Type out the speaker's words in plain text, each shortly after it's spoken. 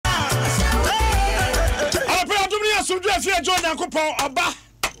Afia John Yankopon Oba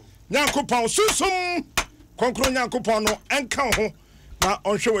Yankopon susum konkro Yankopon no enka ho na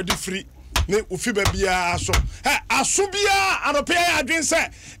onhwe wadi free ne ufi bia so aso bia anope ya adwen se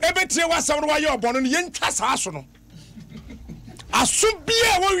ebetie wasam no waye obo no yentwa sa aso no aso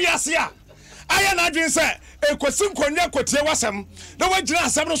bia wo wiase a aya na adwen se ekosi nkonya kotie wasam na wagina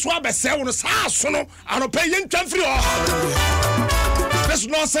asam no so abese wo no sa aso no anope yentwa free ho. This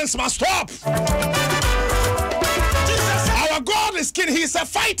nonsense must stop. Our God is king, he is a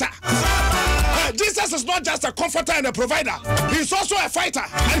fighter. Jesus is not just a comforter and a provider, he's also a fighter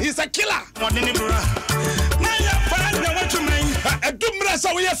and he's a killer.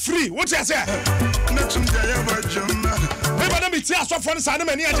 We are free. What you say?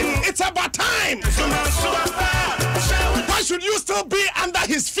 It's about time. Why should you still be under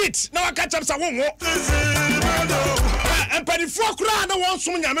his feet? Now I catch up some. And penny for cry no one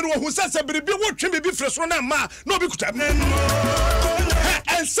soon who says a baby what can be fresh on a ma no be could and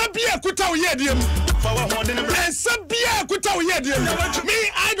Sabia could tell Yedium and Sabia could tell Yedium. Me,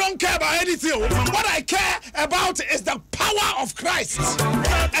 I don't care about anything. What I care about is the power of Christ.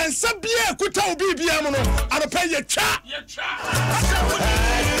 And Sabia could tell BBM and pay your chat.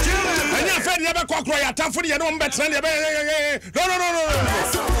 And you're fed never quack right for the no better. No.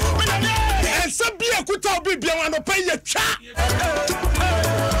 And Sabia could tell BBM and pay your chat.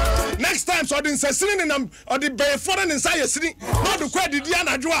 Next time, so I didn't say sitting in them or the bay foreign inside your city. Not the credit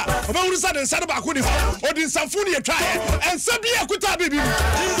Diana Joa, about who said and said about Kudi or the Sanfunia try and Sabia could tell baby.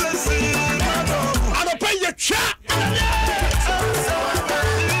 I'll pay your chat.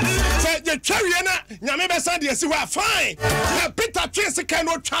 Say your chariana, Yameba Sandy, you are fine. Peter Chase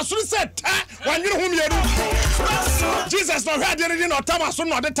cannot transfer said when you know whom you do. Jesus not had anything or Thomas or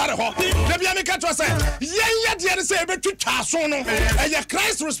not the Taraho. The Bianica said, yeah, dear, say, but to Chasono and your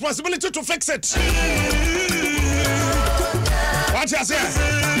Christ's responsibility to fix it. What you say?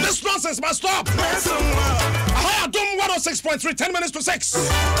 This nonsense must stop. Adom 106.3, 10 minutes to 6.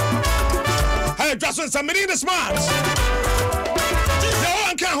 Hey, DWASO NSEM in the smart. No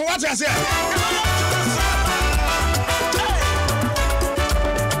one can what you say.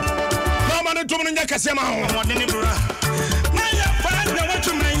 No man to me Kasema.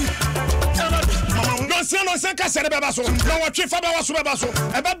 No senka sere beba so no watwe fa beba so beba so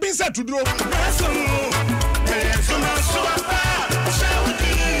e ba bin set to duro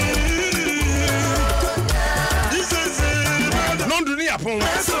non duni apon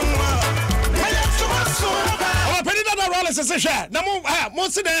our penny that rollers is share na mo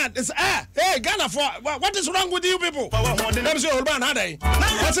sit there is hey Ghana for what is wrong with you people let me see urban how they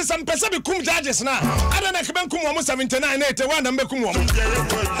what is some person be kum judges na ada na keben kum mo 79 81 na mekum mo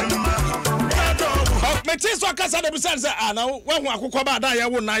Metis or Casa de Busan, now one Akuko Bada, I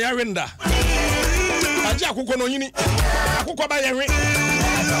won't na Yarinda. A Jacuko no Yini, Akuko by Yari.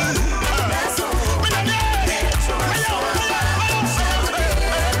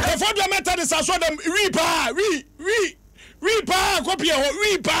 The Ford method is I saw them Reaper, copy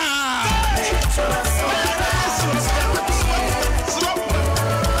Reaper.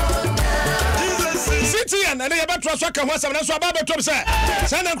 And they about to swak and was so about to say,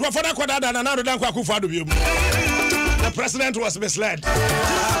 send them for that and another than Kwaku. The president was misled.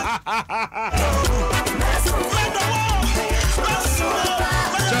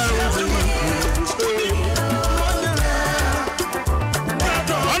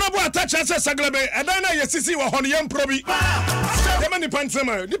 Honorable attachment Saglabe, and then I see what on young probi. The many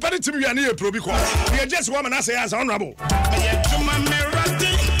pansema, the party to me and near probi. We are just woman as honorable.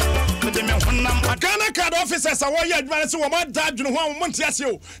 Ghana card officers are why advance woman dad no one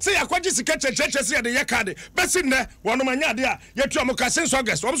montiasio. Say a quadris catch a church here the yakade. Best in there, one of my idea, yet you are Mocassin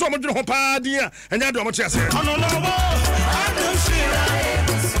August. I'm so much of Padia and I don't much.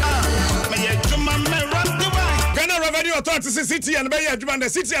 Ghana Revenue Authority City and Bay Adman the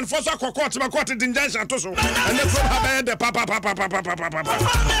city and Fossa Court to my court in Junction to so. And the from the papa.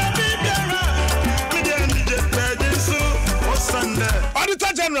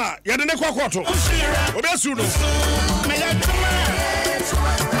 Auditor General, you had a quarter. Obesuno.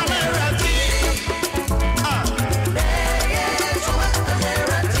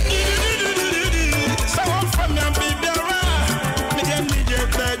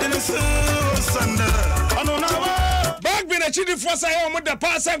 Back been a chili for say on the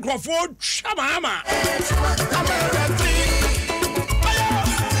pass and Crawford. Shamama.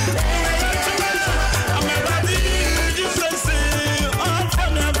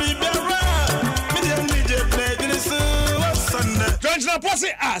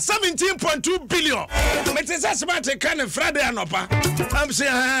 Posse 17.2 billion. It is a smart kind of Friday and upper. I'm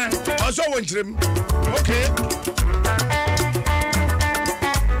saying, also want him. Okay.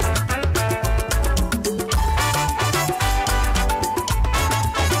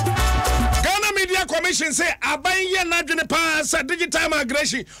 Ghana Media Commission say, Abaya Nadine Pass, digital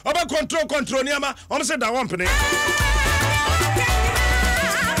migration, over control, Niama, on said that one penny.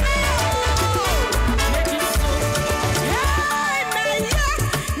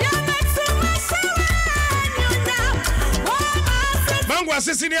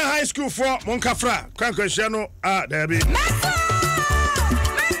 Senior high school for Monkafra, Kankwesiano, Debbie.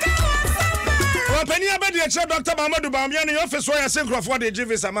 Penny about the Dr. Mamadou Bamiani office where I sent for the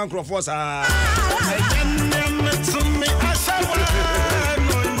Jivis among Crawfords. I'm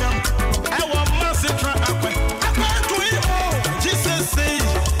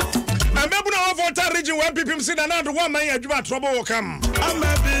able to avoid region where people see another one man, you have trouble will come.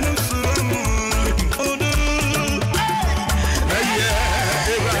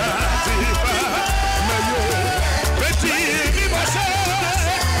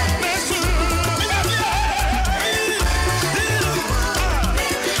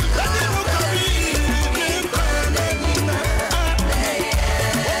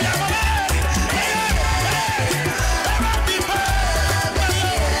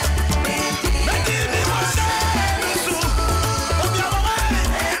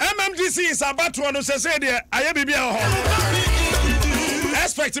 About to say there, I be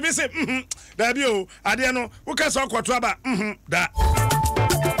expect me say, there be you, I don't know, who can talk what about that.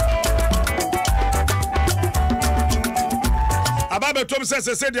 About Tom says,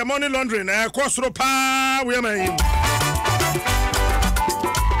 I said, the money laundering, cross road pa, we are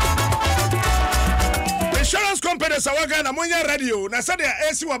insurance companies are working on Monya radio. Now, said their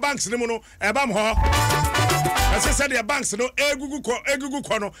AC banks, Limono, Ebam Ho. I said their banks, no, Egugu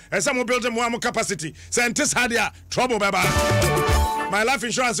Kono, and some will build them more capacity. Scientists had their trouble, Baba. My life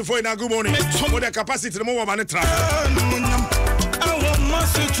insurance for in a good morning. For their capacity, the more money trap.